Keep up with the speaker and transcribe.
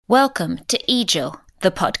Welcome to EJIL,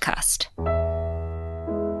 the podcast.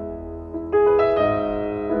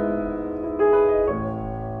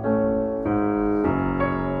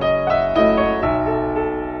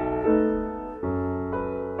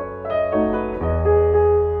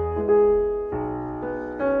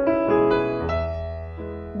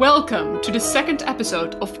 Welcome to the second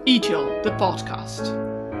episode of EJIL, the podcast.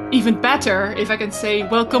 Even better if I can say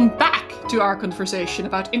welcome back to our conversation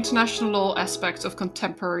about international law aspects of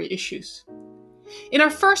contemporary issues. In our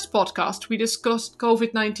first podcast, we discussed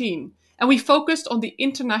COVID-19 and we focused on the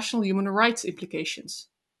international human rights implications.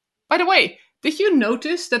 By the way, did you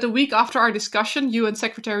notice that a week after our discussion, UN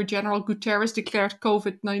Secretary General Guterres declared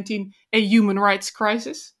COVID-19 a human rights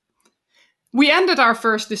crisis? We ended our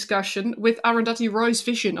first discussion with Arundhati Roy's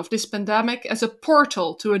vision of this pandemic as a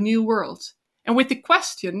portal to a new world, and with the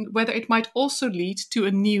question whether it might also lead to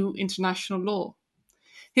a new international law.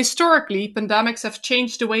 Historically, pandemics have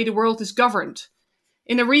changed the way the world is governed.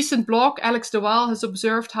 In a recent blog, Alex de Waal has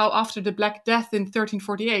observed how after the Black Death in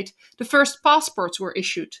 1348, the first passports were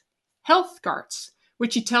issued, health cards,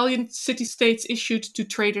 which Italian city-states issued to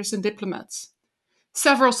traders and diplomats.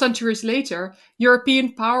 Several centuries later,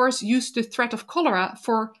 European powers used the threat of cholera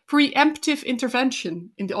for preemptive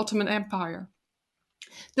intervention in the Ottoman Empire.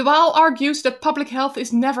 De Waal argues that public health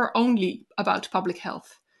is never only about public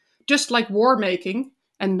health. Just like war making,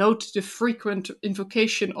 and note the frequent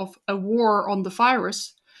invocation of a war on the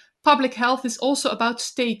virus, public health is also about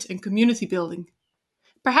state and community building.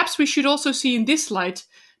 Perhaps we should also see in this light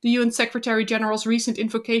the UN Secretary General's recent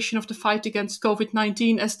invocation of the fight against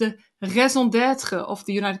COVID-19 as the raison d'être of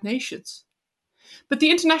the United Nations. But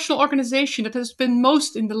the international organization that has been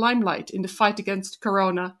most in the limelight in the fight against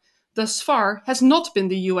corona thus far has not been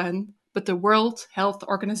the UN, but the World Health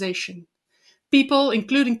Organization. People,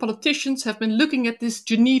 including politicians, have been looking at this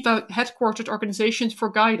Geneva-headquartered organization for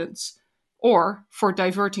guidance, or for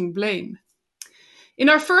diverting blame. In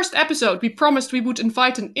our first episode, we promised we would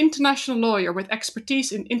invite an international lawyer with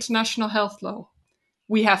expertise in international health law.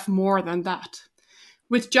 We have more than that.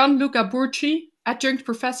 With Gianluca Burci, adjunct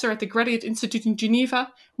professor at the Graduate Institute in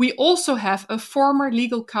Geneva, we also have a former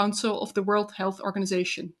legal counsel of the World Health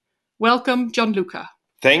Organization. Welcome, Gianluca.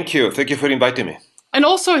 Thank you. Thank you for inviting me. And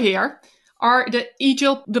also here are the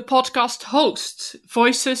EJIL, the podcast hosts,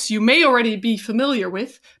 voices you may already be familiar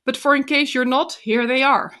with, but for in case you're not, here they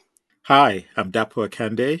are. Hi, I'm Dapo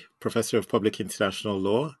Akande, Professor of Public International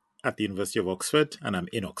Law at the University of Oxford, and I'm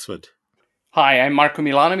in Oxford. Hi, I'm Marko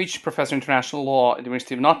Milanovic, Professor of International Law at the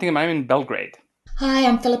University of Nottingham. I'm in Belgrade. Hi,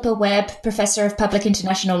 I'm Philippa Webb, Professor of Public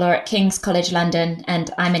International Law at King's College London, and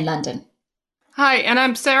I'm in London. Hi, and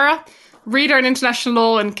I'm Sarah, reader in international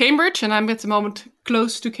law in Cambridge, and I'm at the moment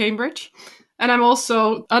close to Cambridge. And I'm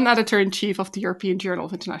also an editor-in-chief of the European Journal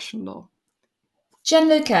of International Law.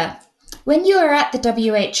 Gianluca, when you were at the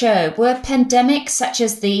WHO, were pandemics such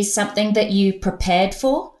as these something that you prepared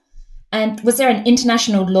for? And was there an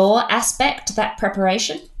international law aspect to that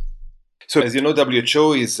preparation? So, as you know,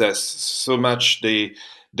 WHO is so much the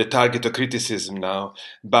target of criticism now.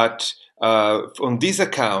 But on this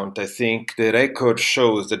account, I think the record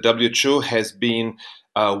shows that WHO has been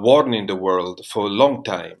warning the world for a long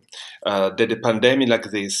time that a pandemic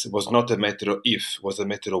like this was not a matter of if, was a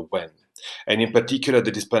matter of when. And in particular,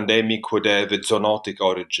 that this pandemic would have a zoonotic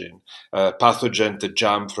origin, pathogen that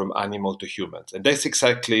jump from animal to humans. And that's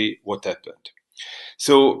exactly what happened.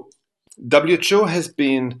 So WHO has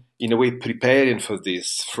been, in a way, preparing for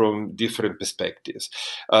this from different perspectives.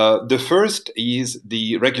 The first is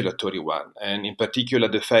the regulatory one, and in particular,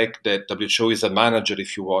 the fact that WHO is a manager,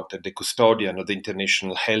 if you want, and the custodian of the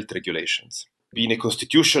international health regulations. Being a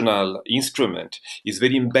constitutional instrument is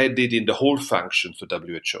very embedded in the whole functions of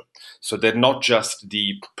WHO. So they're not just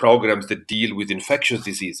the programs that deal with infectious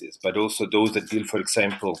diseases, but also those that deal, for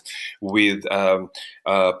example, with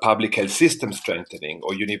public health system strengthening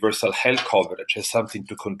or universal health coverage has something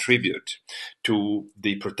to contribute to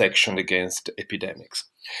the protection against epidemics.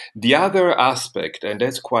 The other aspect, and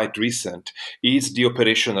that's quite recent, is the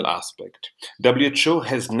operational aspect. WHO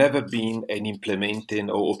has never been an implementing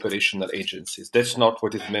or operational agency. That's not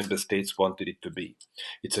what its member states wanted it to be.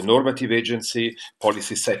 It's a normative agency,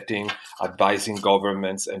 policy setting, advising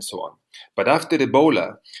governments, and so on. But after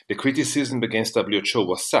Ebola, the criticism against WHO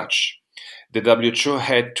was such that WHO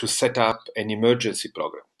had to set up an emergency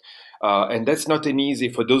program. And that's not an easy,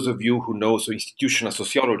 for those of you who know institutional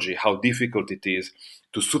sociology, how difficult it is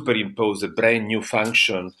to superimpose a brand new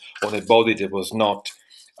function on a body that was not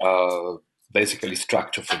basically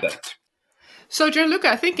structured for that. So, Gianluca,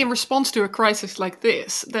 I think in response to a crisis like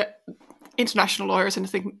this, that international lawyers, and I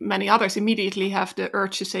think many others, immediately have the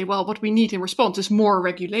urge to say, well, what we need in response is more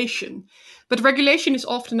regulation. But regulation is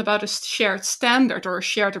often about a shared standard or a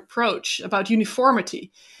shared approach, about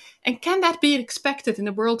uniformity. And can that be expected in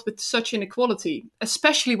a world with such inequality,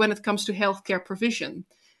 especially when it comes to healthcare provision?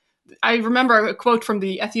 I remember a quote from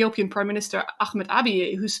the Ethiopian Prime Minister Ahmed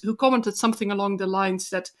Abiy, who commented something along the lines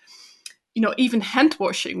that, even hand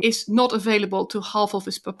washing is not available to half of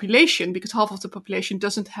his population because half of the population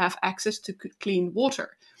doesn't have access to clean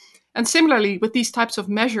water. And similarly, with these types of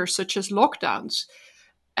measures, such as lockdowns,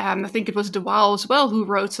 I think it was De Waal as well who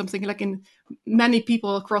wrote something like, in many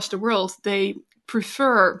people across the world, they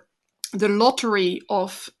prefer the lottery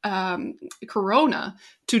of corona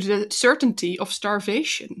to the certainty of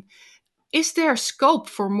starvation. Is there scope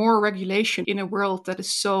for more regulation in a world that is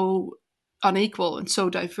so unequal and so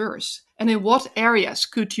diverse? And in what areas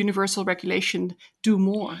could universal regulation do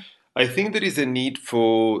more? I think there is a need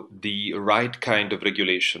for the right kind of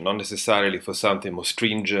regulation, not necessarily for something more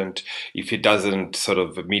stringent if it doesn't sort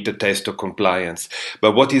of meet the test of compliance.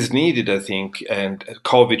 But what is needed, I think, and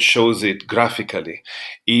COVID shows it graphically,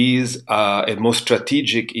 is a more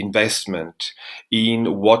strategic investment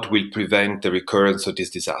in what will prevent the recurrence of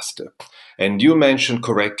this disaster. And you mentioned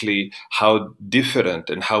correctly how different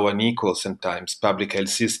and how unequal sometimes public health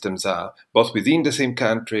systems are, both within the same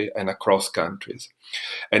country and across countries.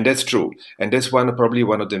 And that's true. And that's probably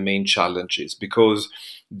one of the main challenges, because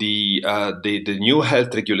the new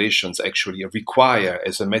health regulations actually require,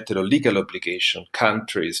 as a matter of legal obligation,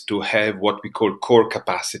 countries to have what we call core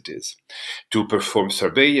capacities to perform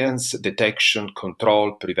surveillance, detection,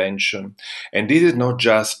 control, prevention. And this is not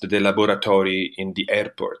just the laboratory in the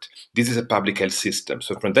airport. This is a public health system.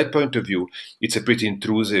 So from that point of view, it's a pretty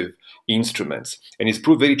intrusive instrument. And it's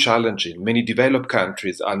proved very challenging. Many developed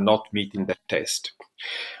countries are not meeting that test.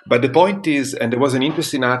 But the point is, and there was an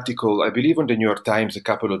interesting article, I believe, on the New York Times a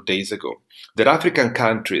couple of days ago, that African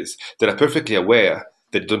countries that are perfectly aware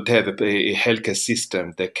that don't have a healthcare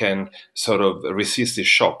system that can sort of resist these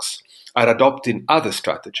shocks are adopting other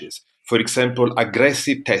strategies. For example,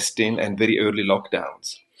 aggressive testing and very early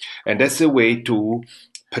lockdowns. And that's a way to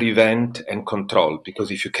prevent and control, because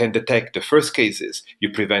if you can detect the first cases, you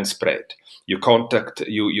prevent spread. You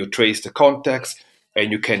trace the contacts,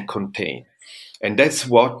 and you can contain. And that's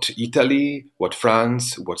what Italy, what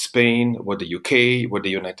France, what Spain, what the UK, what the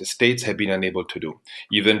United States have been unable to do,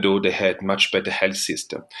 even though they had much better health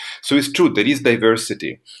system. So it's true, there is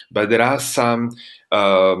diversity, but there are some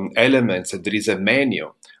elements, and there is a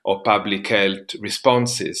menu of public health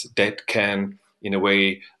responses that can, in a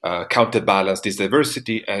way, counterbalance this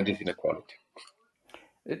diversity and this inequality.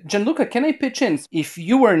 Gianluca, can I pitch in? If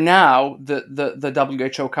you were now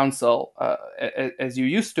the WHO Council, as you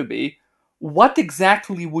used to be, what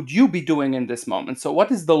exactly would you be doing in this moment? So what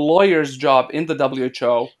is the lawyer's job in the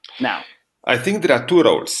WHO now? I think there are two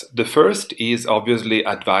roles. The first is obviously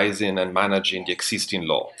advising and managing the existing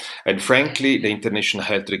law. And frankly, the international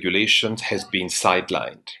health regulations has been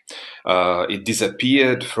sidelined. It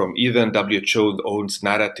disappeared from even WHO's own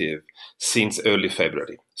narrative since early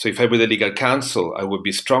February. So if I were the legal counsel, I would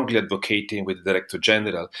be strongly advocating with the Director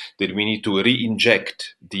General that we need to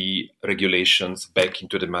re-inject the regulations back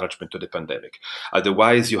into the management of the pandemic.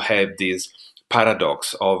 Otherwise, you have this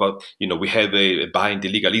paradox of, we have a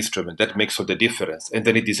binding legal instrument that makes all the difference, and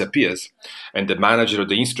then it disappears, and the manager of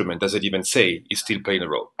the instrument doesn't even say it's still playing a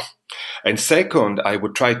role. And second, I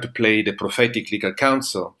would try to play the prophetic legal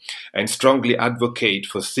counsel and strongly advocate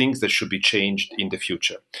for things that should be changed in the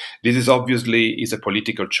future. This is obviously a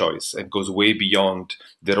political choice and goes way beyond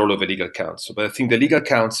the role of a legal counsel. But I think the legal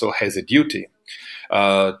counsel has a duty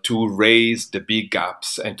to raise the big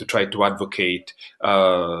gaps and to try to advocate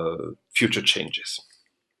future changes.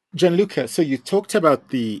 Gianluca, so you talked about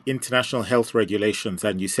the international health regulations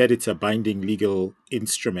and you said it's a binding legal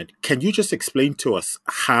instrument. Can you just explain to us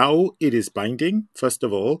how it is binding, first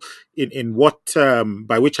of all? In what,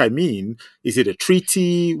 by which I mean, is it a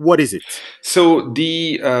treaty? What is it? So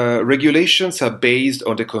the regulations are based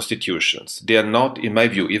on the constitutions. They are not, in my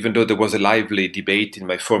view, even though there was a lively debate in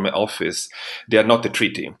my former office, they are not a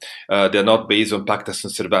treaty. They are not based on Pacta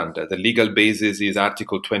Sunt Servanda. The legal basis is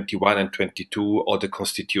Article 21 and 22 of the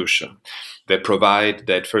Constitution. They provide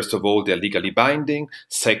that, first of all, they are legally binding.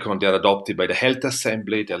 Second, they are adopted by the Health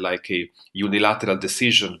Assembly. They're like a unilateral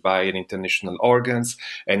decision by an international organs.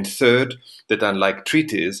 And third, that unlike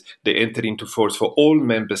treaties, they enter into force for all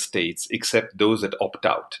member states except those that opt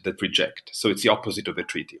out, that reject. So it's the opposite of a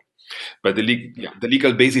treaty. But the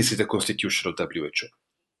legal basis is the constitution of WHO.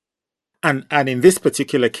 And in this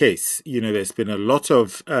particular case, there's been a lot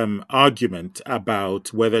of argument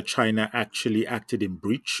about whether China actually acted in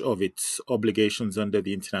breach of its obligations under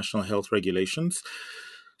the international health regulations.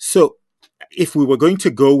 So, if we were going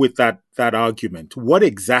to go with that argument, what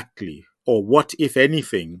exactly, or what, if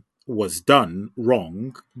anything, was done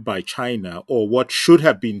wrong by China, or what should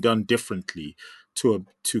have been done differently to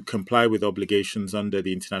comply with obligations under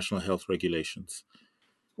the international health regulations?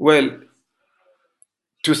 Well,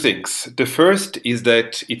 two things. The first is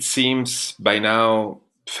that it seems by now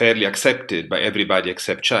fairly accepted by everybody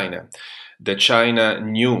except China that China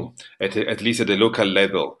knew, at least at the local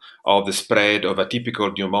level, of the spread of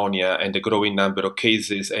atypical pneumonia and the growing number of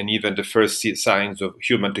cases, and even the first signs of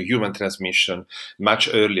human-to-human transmission much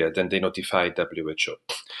earlier than they notified WHO.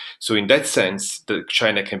 So, in that sense,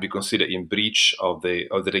 China can be considered in breach of the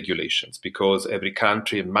regulations, because every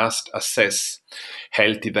country must assess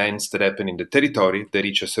health events that happen in the territory. They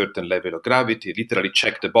reach a certain level of gravity, literally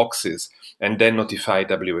check the boxes, and then notify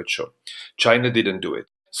WHO. China didn't do it.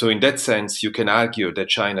 So in that sense, you can argue that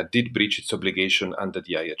China did breach its obligation under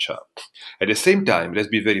the IHR. At the same time, let's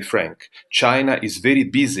be very frank, China is very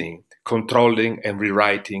busy controlling and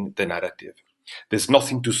rewriting the narrative. There's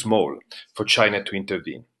nothing too small for China to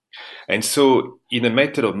intervene. And so in a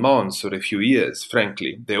matter of months or a few years,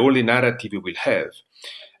 frankly, the only narrative we will have,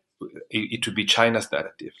 it would be China's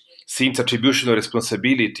narrative. Since attribution of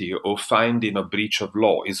responsibility or finding a breach of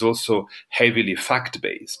law is also heavily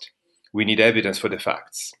fact-based, we need evidence for the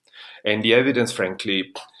facts. And the evidence,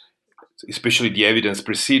 frankly, especially the evidence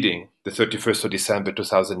preceding the 31st of December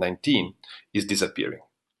 2019, is disappearing.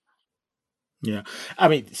 Yeah. I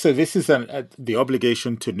mean, so this is the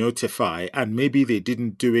obligation to notify, and maybe they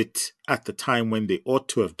didn't do it at the time when they ought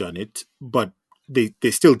to have done it, but they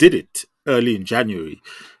still did it early in January,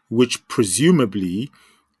 which presumably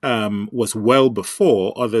was well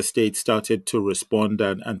before other states started to respond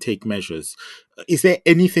and take measures. Is there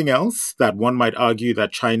anything else that one might argue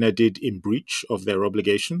that China did in breach of their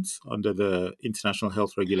obligations under the international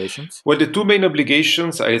health regulations? Well, the two main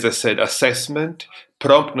obligations are, as I said, assessment,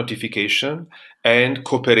 prompt notification, and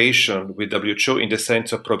cooperation with WHO in the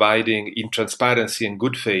sense of providing in transparency and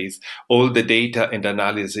good faith all the data and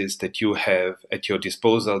analysis that you have at your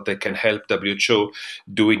disposal that can help WHO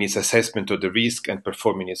doing its assessment of the risk and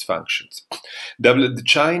performing its functions.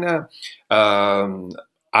 China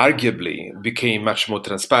arguably became much more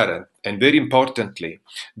transparent, and very importantly,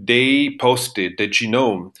 they posted the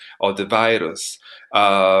genome of the virus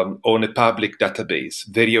on a public database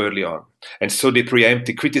very early on. And so they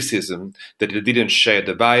preempted criticism that they didn't share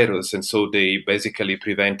the virus, and so they basically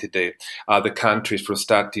prevented the other countries from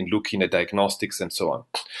starting looking at diagnostics and so on.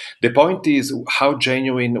 The point is, how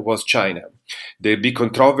genuine was China? The big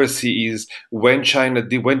controversy is when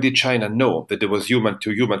did China know that there was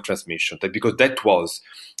human-to-human transmission? Because that was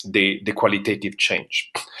the qualitative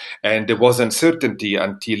change. And there was uncertainty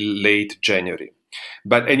until late January.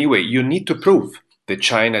 But anyway, you need to prove that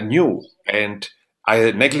China knew and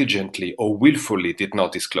either negligently or willfully did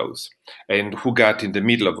not disclose. And who got in the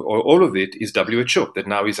middle of all of it is WHO, that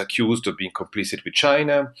now is accused of being complicit with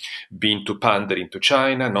China, being too pandering to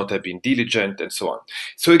China, not have been diligent, and so on.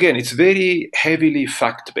 So again, it's very heavily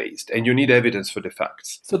fact-based, and you need evidence for the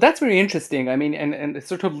facts. So that's very interesting. I mean, and it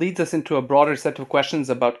sort of leads us into a broader set of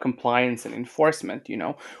questions about compliance and enforcement.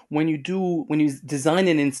 When you design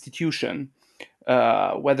an institution,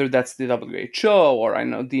 whether that's the WHO or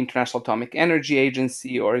the International Atomic Energy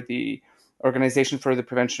Agency or the Organization for the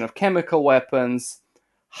Prevention of Chemical Weapons,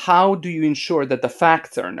 how do you ensure that the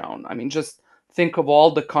facts are known? I mean, just think of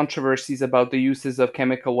all the controversies about the uses of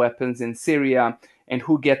chemical weapons in Syria and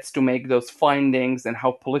who gets to make those findings and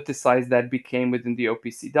how politicized that became within the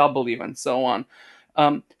OPCW and so on.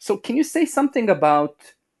 So can you say something about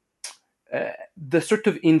the sort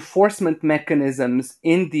of enforcement mechanisms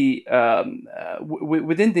in the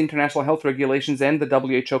within the international health regulations and the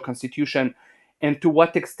WHO constitution, and to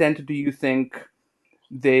what extent do you think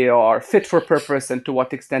they are fit for purpose and to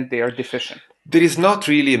what extent they are deficient? There is not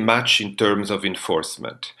really much in terms of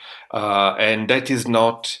enforcement, and that is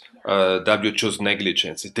not WHO's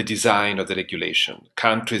negligence. It's the design of the regulation.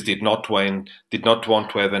 Countries did not want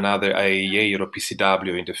to have another IAEA or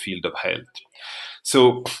PCW in the field of health.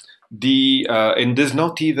 So and there's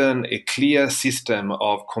not even a clear system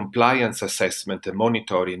of compliance assessment and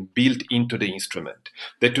monitoring built into the instrument.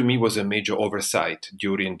 That to me was a major oversight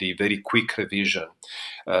during the very quick revision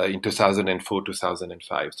in 2004,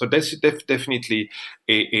 2005. So that's definitely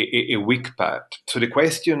a weak part. So the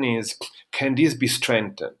question is, can this be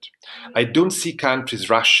strengthened? I don't see countries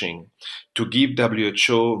rushing to give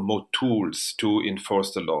WHO more tools to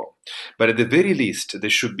enforce the law. But at the very least, there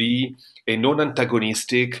should be a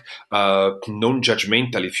non-antagonistic,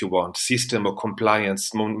 non-judgmental, if you want, system of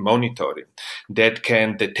compliance monitoring that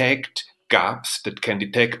can detect gaps, that can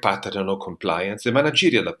detect pattern of compliance, a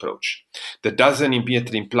managerial approach that doesn't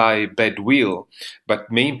immediately imply bad will, but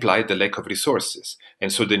may imply the lack of resources. And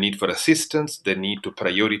so the need for assistance, the need to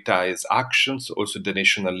prioritize actions, also at the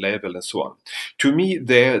national level, and so on. To me,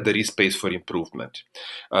 there is space for improvement.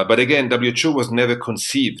 But again, WHO was never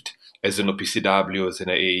conceived as an OPCW, as an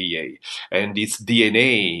AEA. And its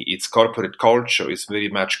DNA, its corporate culture is very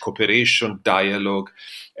much cooperation, dialogue,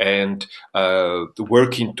 and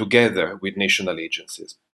working together with national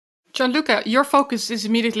agencies. Gianluca, your focus is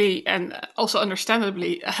immediately and also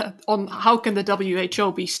understandably on how can the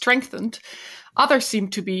WHO be strengthened. Others seem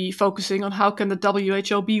to be focusing on how can the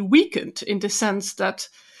WHO be weakened, in the sense that,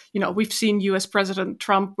 we've seen US President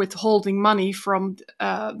Trump withholding money from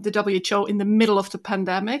the WHO in the middle of the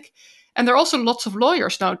pandemic. And there are also lots of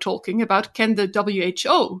lawyers now talking about, can the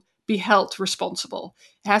WHO be held responsible?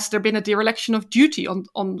 Has there been a dereliction of duty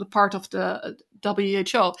on the part of the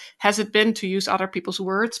WHO? Has it been, to use other people's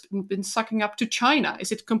words, been sucking up to China?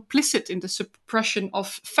 Is it complicit in the suppression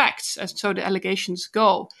of facts, and so the allegations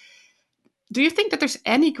go? Do you think that there's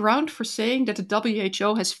any ground for saying that the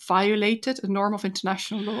WHO has violated a norm of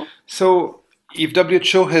international law? So, if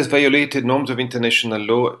WHO has violated norms of international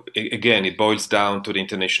law, again, it boils down to the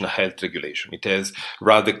international health regulation. It has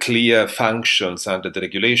rather clear functions under the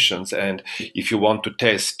regulations. And if you want to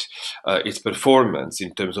test its performance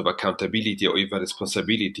in terms of accountability or even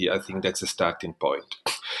responsibility, I think that's a starting point.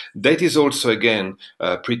 That is also, again,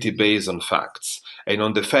 pretty based on facts and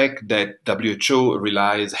on the fact that WHO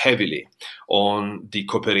relies heavily on the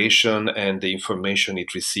cooperation and the information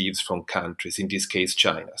it receives from countries, in this case,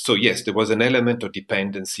 China. So yes, there was an element of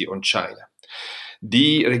dependency on China.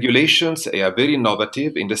 The regulations are very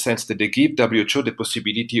innovative in the sense that they give WHO the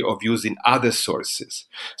possibility of using other sources,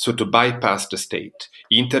 so to bypass the state,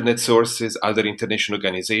 internet sources, other international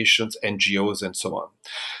organizations, NGOs, and so on.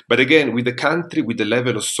 But again, with a country with the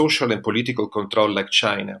level of social and political control like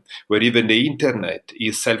China, where even the internet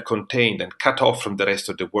is self-contained and cut off from the rest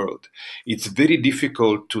of the world, it's very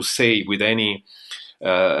difficult to say with any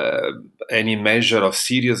measure of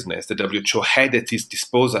seriousness that WHO had at its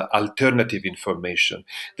disposal alternative information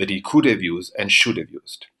that it could have used and should have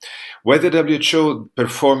used. Whether WHO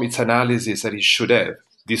performed its analysis as it should have,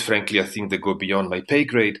 this frankly I think they go beyond my pay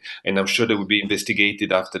grade, and I'm sure they will be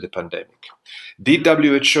investigated after the pandemic. Did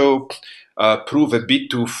WHO prove a bit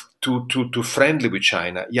too friendly with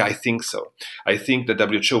China? Yeah, I think so. I think the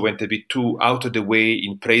WHO went a bit too out of the way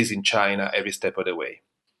in praising China every step of the way.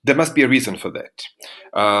 There must be a reason for that.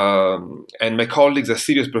 And my colleagues are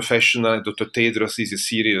serious professionals. Dr. Tedros is a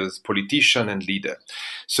serious politician and leader.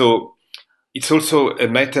 So it's also a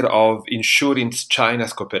matter of ensuring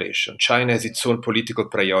China's cooperation. China has its own political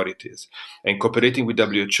priorities, and cooperating with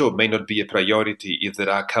WHO may not be a priority if there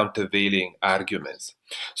are countervailing arguments.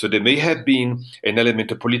 So there may have been an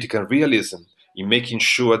element of political realism in making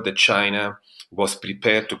sure that China was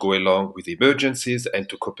prepared to go along with emergencies and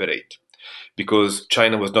to cooperate, because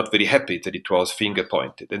China was not very happy that it was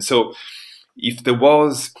finger-pointed. And so if there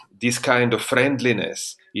was this kind of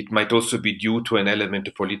friendliness, it might also be due to an element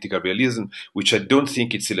of political realism, which I don't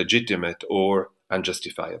think it's illegitimate or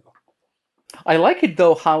unjustifiable. I like it,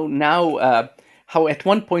 though, how now, how at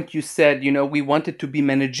one point you said, we want it to be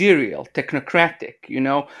managerial, technocratic,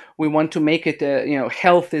 we want to make it,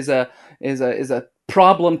 health is a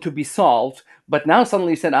problem to be solved. But now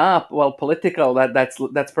suddenly you said, political,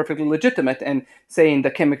 that's perfectly legitimate. And say in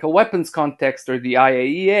the chemical weapons context or the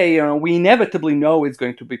IAEA, we inevitably know it's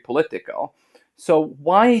going to be political. So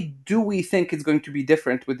why do we think it's going to be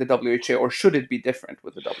different with the WHO, or should it be different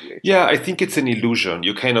with the WHO? Yeah, I think it's an illusion.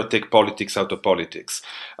 You cannot take politics out of politics.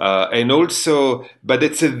 But it's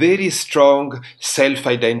a very strong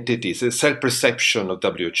self-identity, it's a self-perception of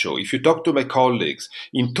WHO. If you talk to my colleagues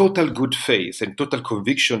in total good faith and total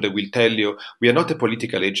conviction, they will tell you, we are not a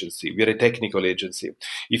political agency, we are a technical agency.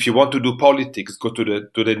 If you want to do politics, go to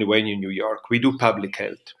the UN in New York. We do public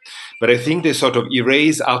health. But I think they sort of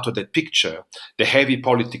erase out of that picture the heavy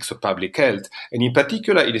politics of public health, and in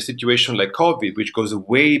particular in a situation like COVID, which goes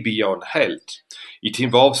way beyond health. It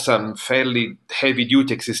involves some fairly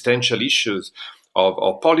heavy-duty existential issues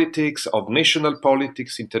of politics, of national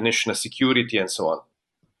politics, international security, and so on.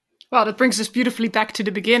 Well, that brings us beautifully back to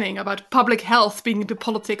the beginning about public health being the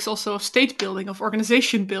politics also of state building, of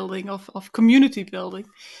organization building, of community building.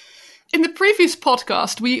 In the previous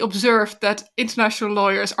podcast, we observed that international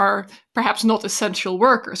lawyers are perhaps not essential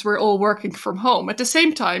workers. We're all working from home. At the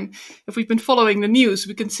same time, if we've been following the news,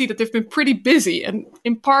 we can see that they've been pretty busy, and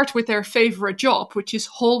in part with their favorite job, which is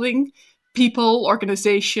holding people,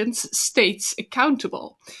 organizations, states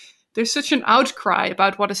accountable. There's such an outcry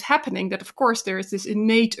about what is happening that, of course, there is this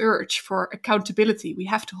innate urge for accountability. We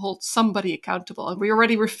have to hold somebody accountable. And we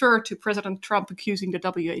already referred to President Trump accusing the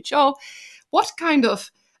WHO. What kind of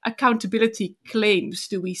accountability claims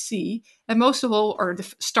do we see? And most of all, or the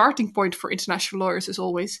starting point for international lawyers is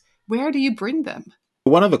always, where do you bring them?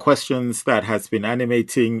 One of the questions that has been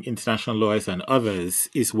animating international lawyers and others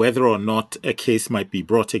is whether or not a case might be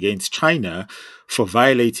brought against China for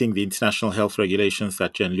violating the international health regulations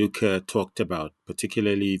that Gianluca talked about,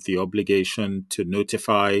 particularly the obligation to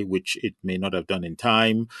notify, which it may not have done in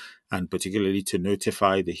time, and particularly to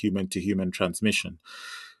notify the human-to-human transmission.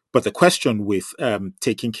 But the question with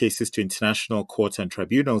taking cases to international courts and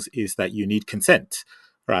tribunals is that you need consent.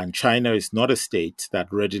 And China is not a state that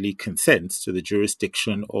readily consents to the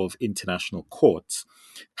jurisdiction of international courts.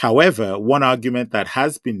 However, one argument that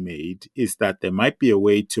has been made is that there might be a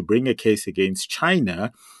way to bring a case against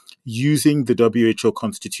China using the WHO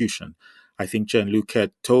constitution. I think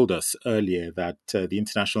Gianluca told us earlier that the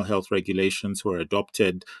international health regulations were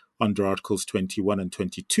adopted under Articles 21 and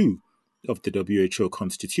 22 of the WHO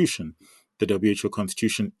Constitution. The WHO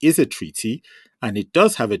Constitution is a treaty, and it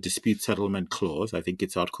does have a dispute settlement clause, I think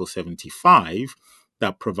it's Article 75,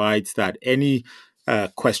 that provides that any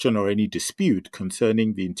question or any dispute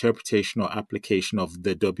concerning the interpretation or application of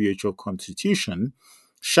the WHO Constitution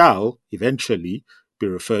shall eventually be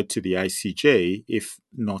referred to the ICJ if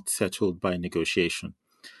not settled by negotiation.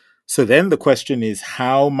 So then the question is,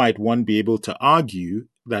 how might one be able to argue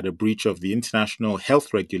that a breach of the international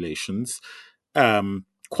health regulations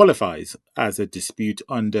qualifies as a dispute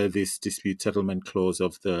under this dispute settlement clause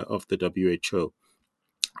of the WHO?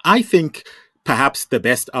 I think perhaps the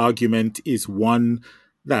best argument is one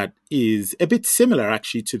that is a bit similar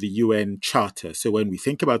actually to the UN Charter. So when we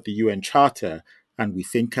think about the UN Charter and we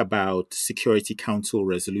think about Security Council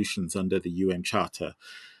resolutions under the UN Charter,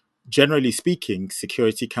 generally speaking,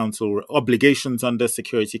 Security Council obligations under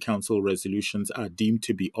Security Council resolutions are deemed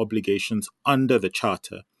to be obligations under the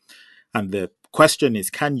Charter. And the question is,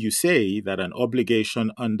 can you say that an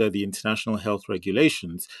obligation under the international health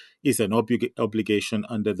regulations is an obligation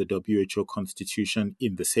under the WHO Constitution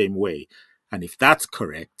in the same way? And if that's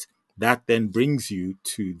correct, that then brings you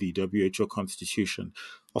to the WHO Constitution.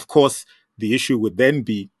 Of course, the issue would then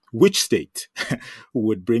be, which state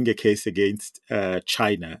would bring a case against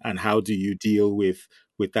China, and how do you deal with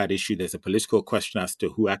that issue? There's a political question as to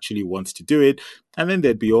who actually wants to do it. And then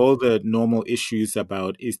there'd be all the normal issues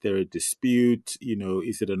about, is there a dispute?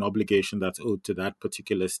 Is it an obligation that's owed to that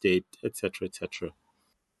particular state, etc., etc.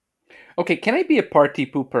 Okay, can I be a party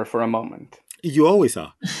pooper for a moment? You always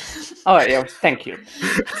are. Oh, yeah, thank you.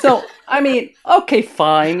 So, okay,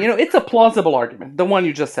 fine. It's a plausible argument, the one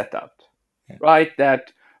you just set out, right?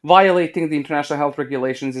 That violating the international health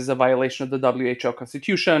regulations is a violation of the WHO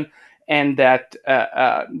Constitution, and that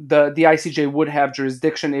the ICJ would have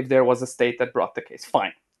jurisdiction if there was a state that brought the case.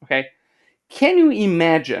 Fine. Okay. Can you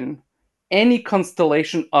imagine any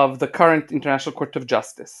constellation of the current International Court of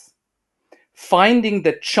Justice finding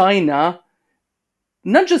that China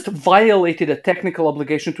not just violated a technical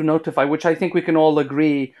obligation to notify, which I think we can all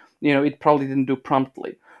agree, it probably didn't do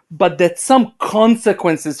promptly, but that some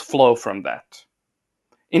consequences flow from that?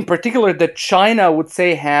 In particular, that China would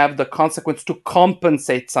say have the consequence to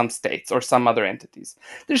compensate some states or some other entities.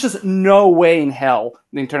 There's just no way in hell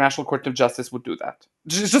the International Court of Justice would do that.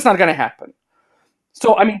 It's just not going to happen.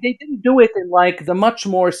 So, they didn't do it in like the much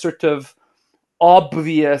more sort of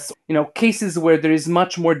obvious, cases where there is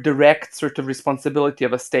much more direct sort of responsibility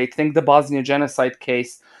of a state. Think the Bosnia genocide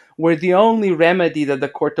case, where the only remedy that the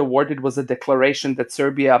court awarded was a declaration that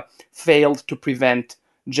Serbia failed to prevent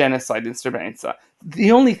genocide in Srebrenica.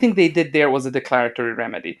 The only thing they did there was a declaratory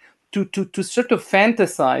remedy. To sort of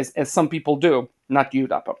fantasize, as some people do, not you,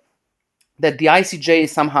 Dapo, that the ICJ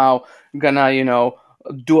is somehow gonna,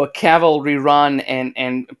 do a cavalry run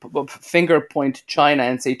and finger point China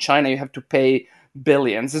and say, China, you have to pay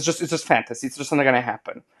billions. It's just fantasy. It's just not gonna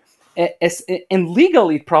happen. And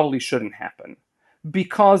legally, it probably shouldn't happen,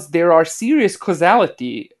 because there are serious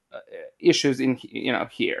causality issues in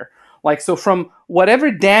here. Like, so from whatever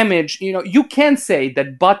damage, you can say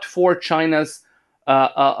that but for China's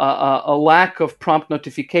a lack of prompt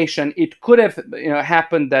notification, it could have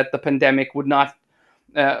happened that the pandemic would not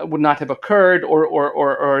would not have occurred,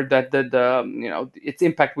 or that its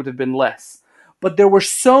impact would have been less. But there were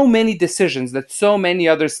so many decisions that so many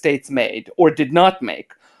other states made or did not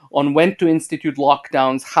make on when to institute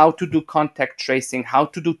lockdowns, how to do contact tracing, how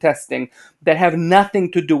to do testing, that have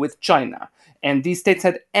nothing to do with China. And these states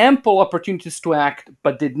had ample opportunities to act,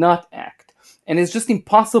 but did not act. And it's just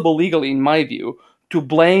impossible legally, in my view, to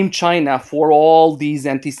blame China for all these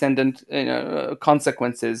antecedent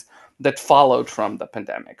consequences that followed from the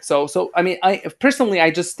pandemic. So I mean,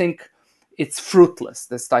 I just think it's fruitless,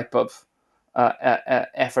 this type of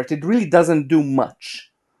effort. It really doesn't do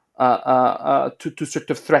much to sort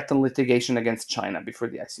of threaten litigation against China before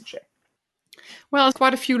the ICJ. Well,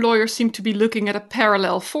 quite a few lawyers seem to be looking at a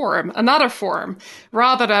parallel forum, another forum.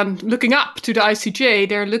 Rather than looking up to the ICJ,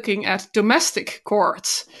 they're looking at domestic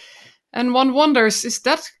courts. And one wonders, is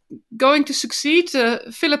that going to succeed?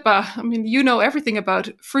 Philippa, I mean, you know everything about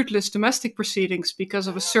fruitless domestic proceedings because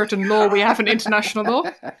of a certain law we have in international law.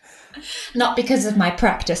 Not because of my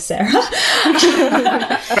practice, Sarah.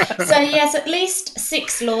 So yes, at least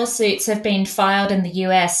 6 lawsuits have been filed in the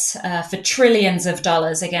US for trillions of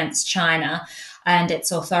dollars against China and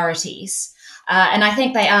its authorities. And I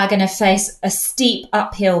think they are going to face a steep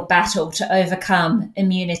uphill battle to overcome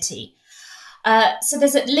immunity. So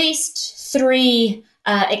there's at least 3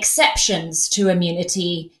 exceptions to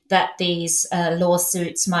immunity that these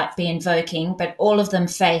lawsuits might be invoking, but all of them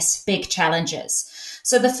face big challenges.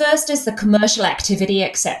 So the first is the commercial activity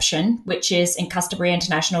exception, which is in customary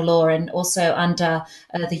international law and also under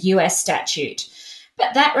the US statute.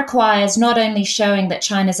 But that requires not only showing that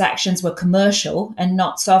China's actions were commercial and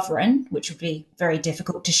not sovereign, which would be very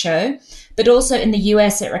difficult to show, but also in the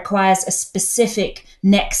US it requires a specific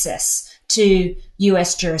nexus to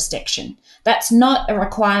US jurisdiction. That's not a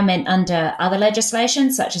requirement under other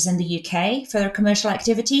legislation, such as in the UK for commercial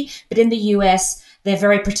activity, but in the US, they're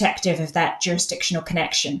very protective of that jurisdictional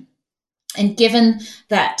connection. And given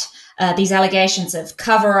that these allegations of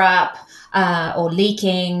cover-up or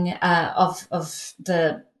leaking of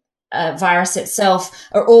the virus itself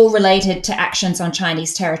are all related to actions on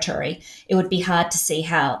Chinese territory, it would be hard to see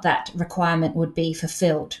how that requirement would be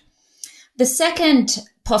fulfilled. The second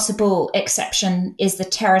possible exception is the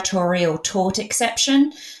territorial tort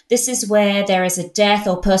exception. This is where there is a death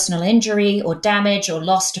or personal injury or damage or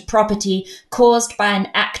loss to property caused by an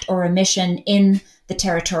act or omission in the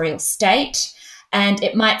territorial state. And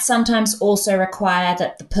it might sometimes also require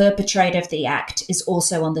that the perpetrator of the act is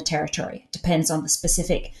also on the territory. It depends on the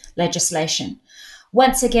specific legislation.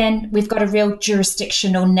 Once again, we've got a real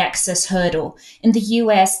jurisdictional nexus hurdle. In the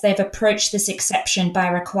US, they've approached this exception by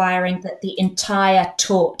requiring that the entire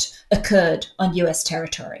tort occurred on US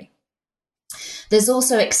territory. There's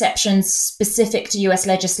also exceptions specific to US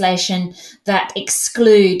legislation that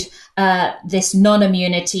exclude this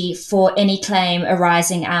non-immunity for any claim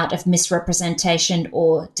arising out of misrepresentation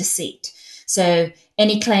or deceit. So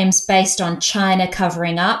any claims based on China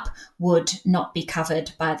covering up would not be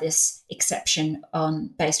covered by this exception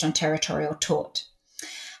based on territorial tort.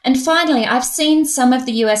 And finally, I've seen some of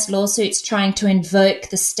the US lawsuits trying to invoke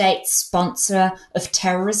the state sponsor of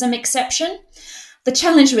terrorism exception. The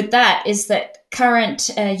challenge with that is that current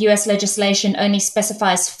US legislation only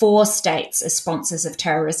specifies 4 states as sponsors of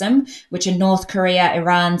terrorism, which are North Korea,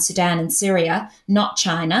 Iran, Sudan, and Syria, not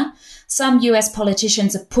China. Some US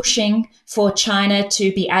politicians are pushing for China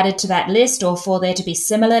to be added to that list or for there to be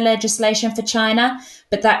similar legislation for China,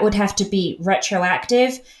 but that would have to be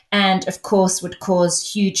retroactive and, of course, would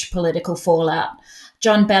cause huge political fallout.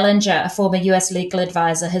 John Bellinger, a former US legal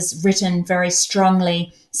advisor, has written very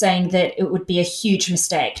strongly saying that it would be a huge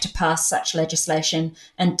mistake to pass such legislation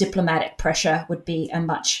and diplomatic pressure would be a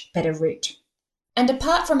much better route. And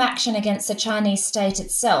apart from action against the Chinese state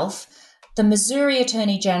itself, the Missouri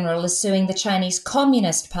Attorney General is suing the Chinese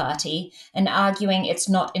Communist Party and arguing it's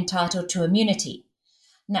not entitled to immunity.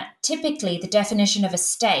 Now, typically, the definition of a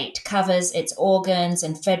state covers its organs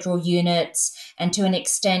and federal units and, to an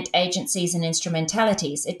extent, agencies and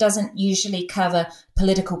instrumentalities. It doesn't usually cover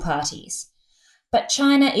political parties. But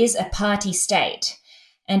China is a party state.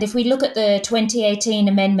 And if we look at the 2018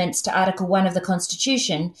 amendments to Article 1 of the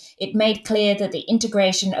Constitution, it made clear that the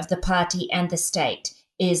integration of the party and the state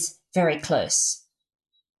is very close.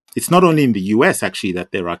 It's not only in the US, actually,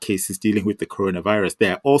 that there are cases dealing with the coronavirus.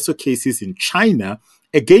 There are also cases in China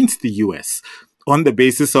against the US on the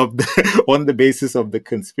basis of the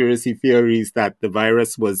conspiracy theories that the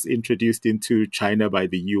virus was introduced into China by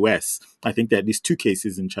the US. I think there are at least 2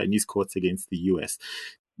 cases in Chinese courts against the US.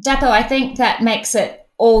 Dapo, I think that makes it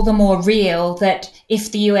all the more real that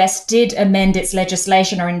if the US did amend its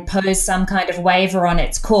legislation or impose some kind of waiver on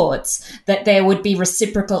its courts, that there would be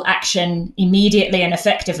reciprocal action immediately and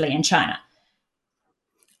effectively in China.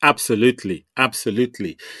 Absolutely,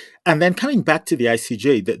 absolutely. And then coming back to the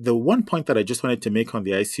ICJ, the one point that I just wanted to make on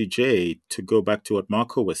the ICJ, to go back to what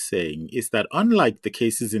Marco was saying, is that unlike the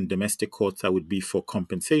cases in domestic courts that would be for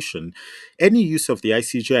compensation, any use of the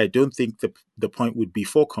ICJ, I don't think the point would be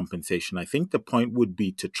for compensation. I think the point would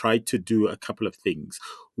be to try to do a couple of things.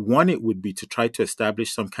 One, it would be to try to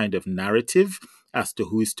establish some kind of narrative as to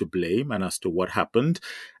who is to blame and as to what happened.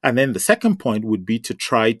 And then the second point would be to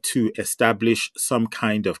try to establish some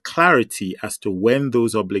kind of clarity as to when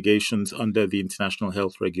those obligations under the international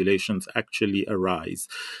health regulations actually arise.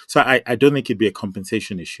 So I don't think it'd be a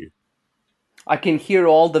compensation issue. I can hear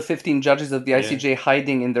all the 15 judges of the ICJ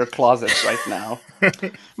hiding in their closets right now.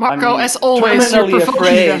 Marco, as always, you're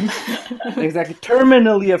provoking them. Exactly.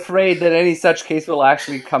 Terminally afraid that any such case will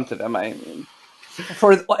actually come to them. I mean,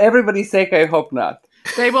 for everybody's sake, I hope not.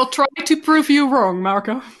 They will try to prove you wrong,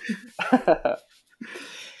 Marco.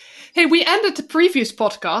 Hey, we ended the previous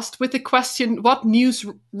podcast with the question, what news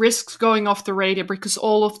risks going off the radar because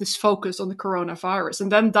all of this focus on the coronavirus? And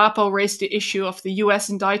then Dapo raised the issue of the US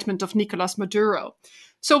indictment of Nicolas Maduro.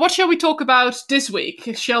 So what shall we talk about this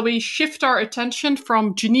week? Shall we shift our attention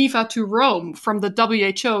from Geneva to Rome, from the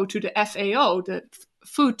WHO to the FAO, the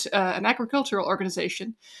Food and Agricultural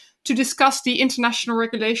Organization, to discuss the international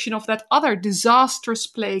regulation of that other disastrous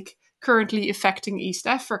plague currently affecting East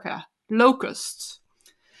Africa, locusts?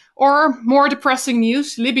 Or more depressing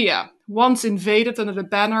news, Libya, once invaded under the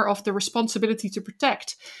banner of the responsibility to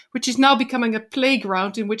protect, which is now becoming a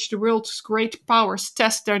playground in which the world's great powers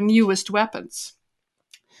test their newest weapons.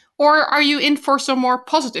 Or are you in for some more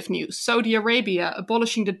positive news, Saudi Arabia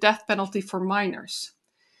abolishing the death penalty for minors?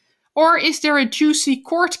 Or is there a juicy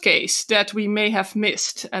court case that we may have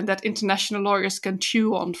missed and that international lawyers can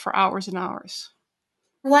chew on for hours and hours?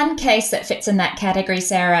 One case that fits in that category,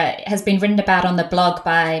 Sarah, has been written about on the blog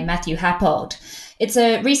by Matthew Happold. It's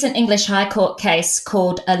a recent English High Court case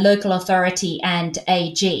called A Local Authority and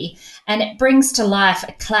AG, and it brings to life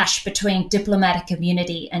a clash between diplomatic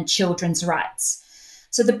immunity and children's rights.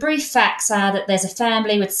 So the brief facts are that there's a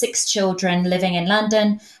family with 6 children living in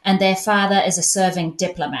London, and their father is a serving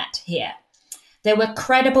diplomat here. There were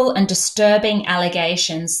credible and disturbing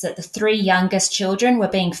allegations that the 3 youngest children were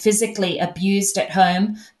being physically abused at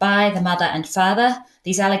home by the mother and father.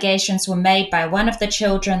 These allegations were made by one of the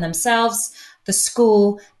children themselves, the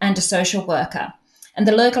school, and a social worker. And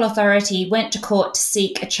the local authority went to court to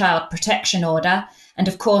seek a child protection order, and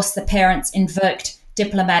of course the parents invoked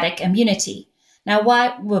diplomatic immunity. Now,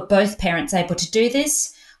 why were both parents able to do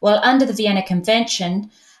this? Well, under the Vienna Convention,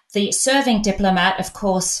 the serving diplomat, of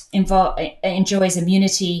course, enjoys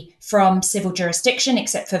immunity from civil jurisdiction,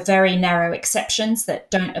 except for very narrow exceptions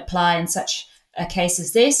that don't apply in such a case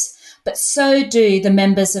as this. But so do the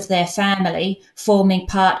members of their family forming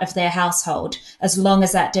part of their household, as long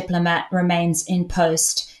as that diplomat remains in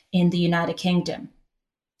post in the United Kingdom.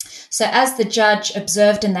 So as the judge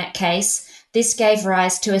observed in that case, this gave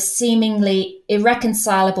rise to a seemingly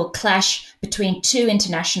irreconcilable clash between 2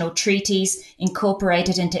 international treaties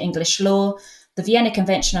incorporated into English law, the Vienna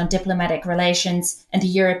Convention on Diplomatic Relations and the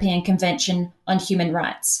European Convention on Human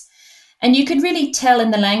Rights. And you could really tell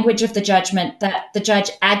in the language of the judgment that the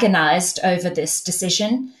judge agonized over this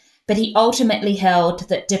decision, but he ultimately held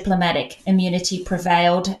that diplomatic immunity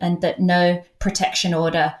prevailed and that no protection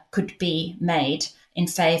order could be made in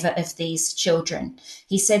favor of these children.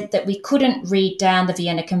 He said that we couldn't read down the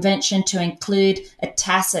Vienna Convention to include a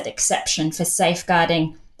tacit exception for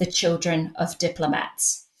safeguarding the children of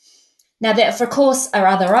diplomats. Now, there, of course, are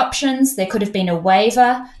other options. There could have been a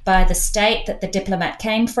waiver by the state that the diplomat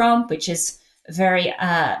came from, which is very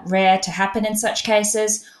rare to happen in such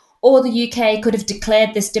cases, or the UK could have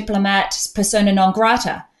declared this diplomat persona non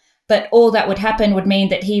grata. But all that would happen would mean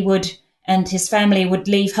that he would and his family would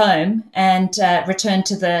leave home and return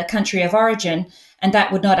to the country of origin, and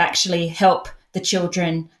that would not actually help the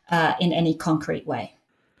children in any concrete way.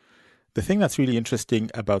 The thing that's really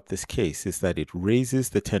interesting about this case is that it raises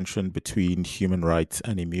the tension between human rights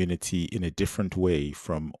and immunity in a different way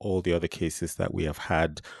from all the other cases that we have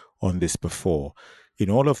had on this before.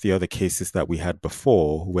 In all of the other cases that we had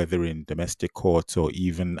before, whether in domestic courts or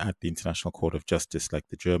even at the International Court of Justice, like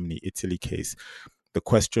the Germany-Italy case, the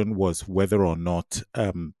question was whether or not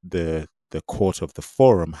the court of the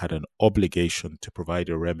forum had an obligation to provide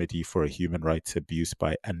a remedy for a human rights abuse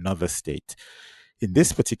by another state. In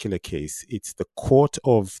this particular case, it's the court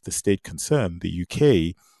of the state concerned, the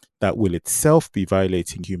UK, that will itself be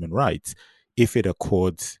violating human rights if it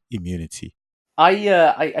accords immunity?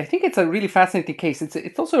 I think it's a really fascinating case.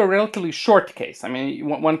 It's also a relatively short case. I mean,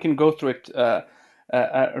 one can go through it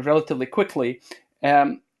relatively quickly,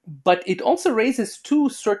 but it also raises two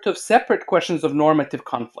sort of separate questions of normative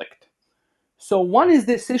conflict. So one is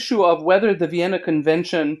this issue of whether the Vienna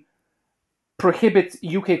Convention prohibits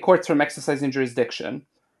UK courts from exercising jurisdiction,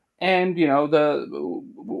 and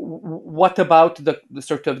what about the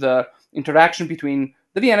sort of the interaction between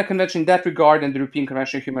the Vienna Convention in that regard and the European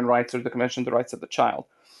Convention on Human Rights or the Convention on the Rights of the Child.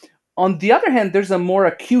 On the other hand, there's a more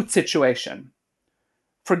acute situation.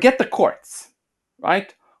 Forget the courts,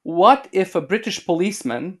 right? What if a British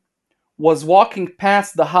policeman was walking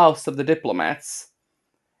past the house of the diplomats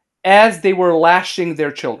as they were lashing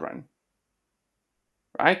their children,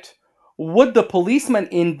 right? Would the policeman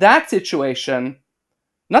in that situation,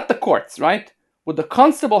 not the courts, right? Would the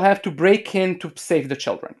constable have to break in to save the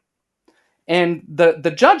children? And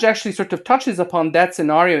the judge actually sort of touches upon that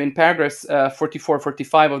scenario in paragraphs 44,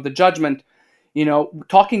 45 of the judgment,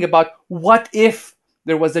 talking about what if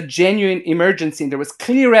there was a genuine emergency and there was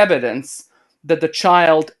clear evidence that the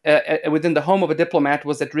child within the home of a diplomat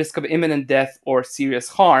was at risk of imminent death or serious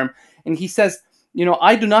harm. And he says,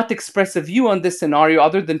 I do not express a view on this scenario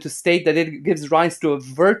other than to state that it gives rise to a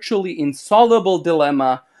virtually insoluble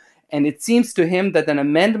dilemma. And it seems to him that an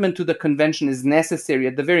amendment to the convention is necessary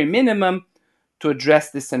at the very minimum to address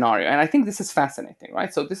this scenario. And I think this is fascinating,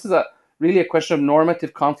 right? So this is really a question of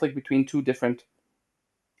normative conflict between two different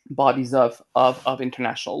bodies of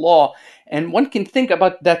international law. And one can think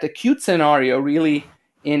about that acute scenario really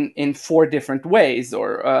in four different ways,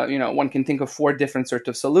 or one can think of four different sort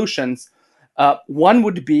of solutions. One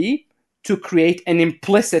would be to create an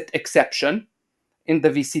implicit exception in the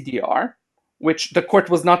VCDR, which the court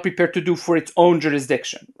was not prepared to do for its own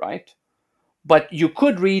jurisdiction, right? But you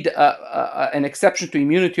could read an exception to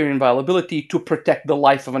immunity or inviolability to protect the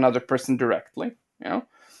life of another person directly,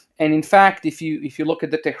 And in fact, if you look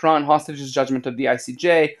at the Tehran hostages judgment of the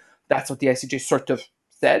ICJ, that's what the ICJ sort of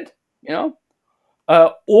said,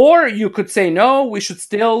 Or you could say, no, we should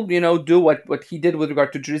still, do what he did with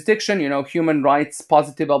regard to jurisdiction. Human rights,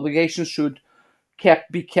 positive obligations should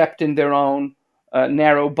be kept in their own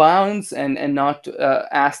narrow bounds and not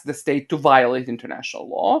ask the state to violate international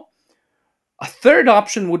law. A third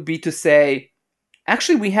option would be to say,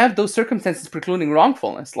 actually, we have those circumstances precluding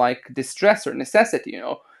wrongfulness, like distress or necessity.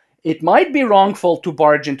 It might be wrongful to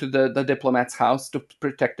barge into the diplomat's house to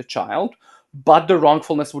protect the child, but the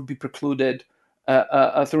wrongfulness would be precluded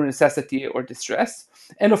through necessity or distress.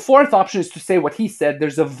 And a fourth option is to say what he said,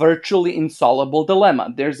 there's a virtually insoluble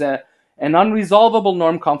dilemma. There's an unresolvable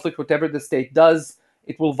norm conflict. Whatever the state does,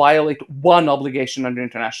 it will violate one obligation under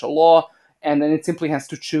international law, and then it simply has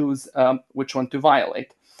to choose which one to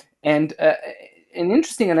violate. And an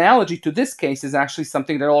interesting analogy to this case is actually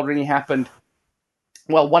something that already happened.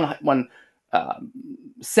 Well, one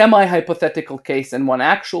semi-hypothetical case and one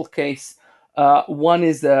actual case. One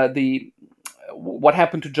is what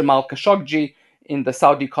happened to Jamal Khashoggi in the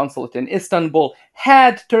Saudi consulate in Istanbul.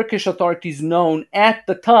 Had Turkish authorities known at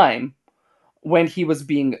the time when he was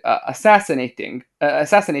being assassinated,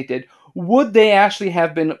 would they actually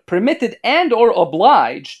have been permitted and or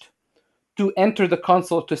obliged to enter the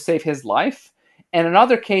consulate to save his life? And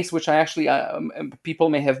another case, which I actually people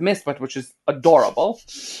may have missed, but which is adorable,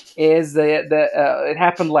 is it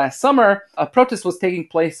happened last summer. A protest was taking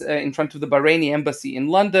place in front of the Bahraini embassy in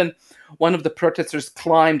London. One of the protesters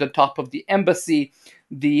climbed on top of the embassy.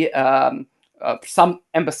 Some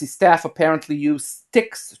embassy staff apparently used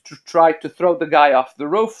sticks to try to throw the guy off the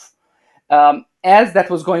roof. As that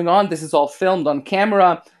was going on, this is all filmed on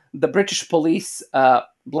camera. The British police,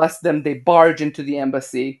 bless them, they barge into the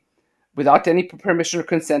embassy without any permission or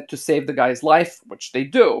consent to save the guy's life, which they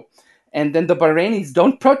do. And then the Bahrainis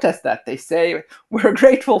don't protest that. They say, we're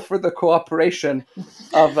grateful for the cooperation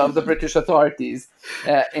of the British authorities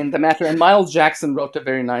in the matter. And Miles Jackson wrote a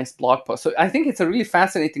very nice blog post. So I think it's a really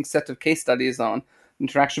fascinating set of case studies on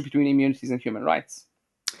interaction between immunities and human rights.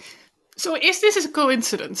 So is this a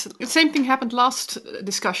coincidence? The same thing happened last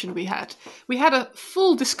discussion we had. We had a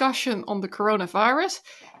full discussion on the coronavirus.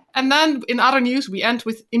 And then in other news, we end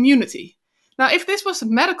with immunity. Now, if this was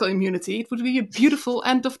medical immunity, it would be a beautiful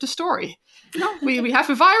end of the story. We have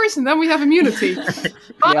a virus and then we have immunity.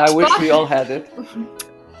 I wish we all had it.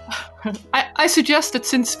 I suggest that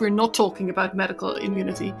since we're not talking about medical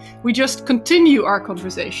immunity, we just continue our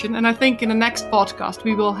conversation. And I think in the next podcast,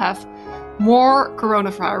 we will have more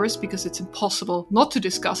coronavirus because it's impossible not to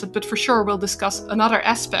discuss it, but for sure we'll discuss another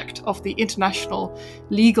aspect of the international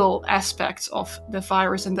legal aspects of the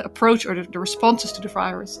virus and the approach or the responses to the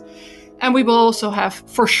virus. And we will also have,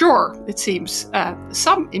 for sure, it seems,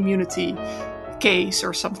 some immunity case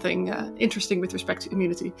or something interesting with respect to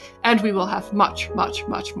immunity. And we will have much, much,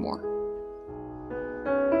 much more.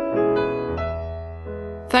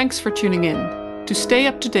 Thanks for tuning in. To stay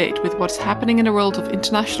up to date with what's happening in the world of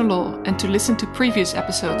international law and to listen to previous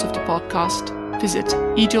episodes of the podcast, visit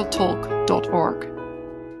egiltalk.org.